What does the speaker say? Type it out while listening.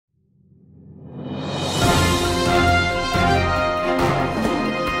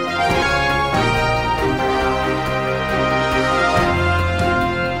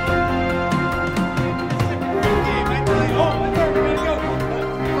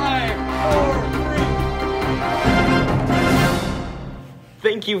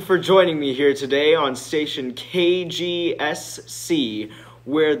Thank you for joining me here today on station KGSC,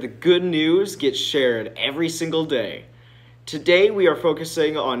 where the good news gets shared every single day. Today we are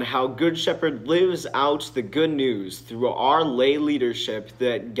focusing on how Good Shepherd lives out the good news through our lay leadership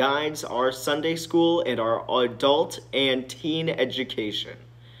that guides our Sunday school and our adult and teen education.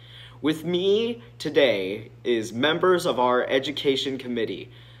 With me today is members of our education committee.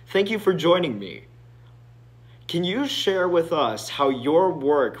 Thank you for joining me. Can you share with us how your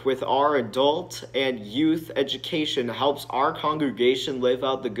work with our adult and youth education helps our congregation live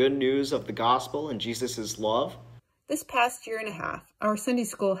out the good news of the gospel and Jesus' love? This past year and a half, our Sunday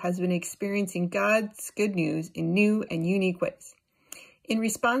school has been experiencing God's good news in new and unique ways. In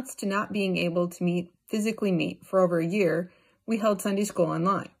response to not being able to physically meet for over a year, we held Sunday school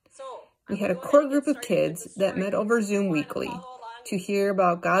online. We had a core group of kids that met over Zoom weekly to hear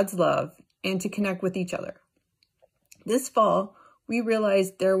about God's love and to connect with each other. This fall, we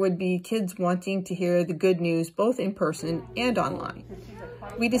realized there would be kids wanting to hear the good news both in person and online.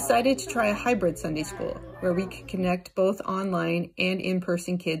 We decided to try a hybrid Sunday school where we could connect both online and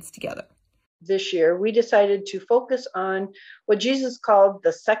in-person kids together. This year, we decided to focus on what Jesus called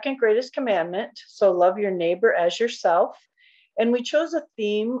the second greatest commandment, so love your neighbor as yourself. And we chose a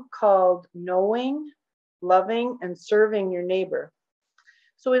theme called knowing, loving, and serving your neighbor.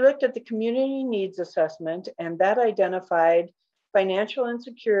 So we looked at the community needs assessment, and that identified financial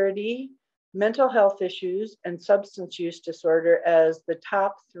insecurity, mental health issues, and substance use disorder as the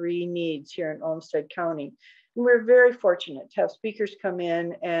top 3 needs here in Olmsted County. And we're very fortunate to have speakers come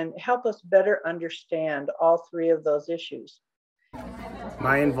in and help us better understand all 3 of those issues.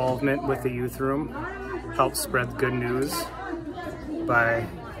 My involvement with the youth room helps spread good news by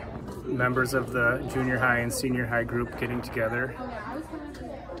members of the junior high and senior high group getting together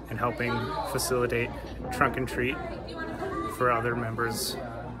and helping facilitate trunk and treat for other members.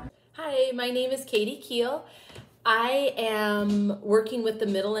 Hi, my name is Katie Keel. I am working with the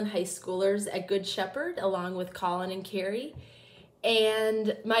middle and high schoolers at Good Shepherd along with Colin and Carrie.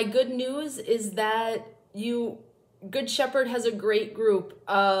 And my good news is that Good Shepherd has a great group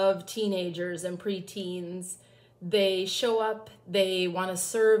of teenagers and preteens. They show up, they want to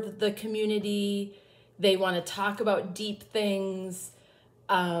serve the community, they want to talk about deep things.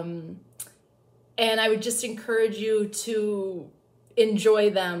 And I would just encourage you to enjoy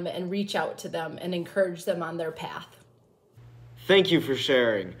them and reach out to them and encourage them on their path. Thank you for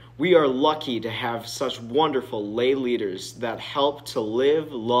sharing. We are lucky to have such wonderful lay leaders that help to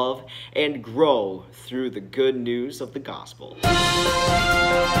live, love, and grow through the good news of the gospel.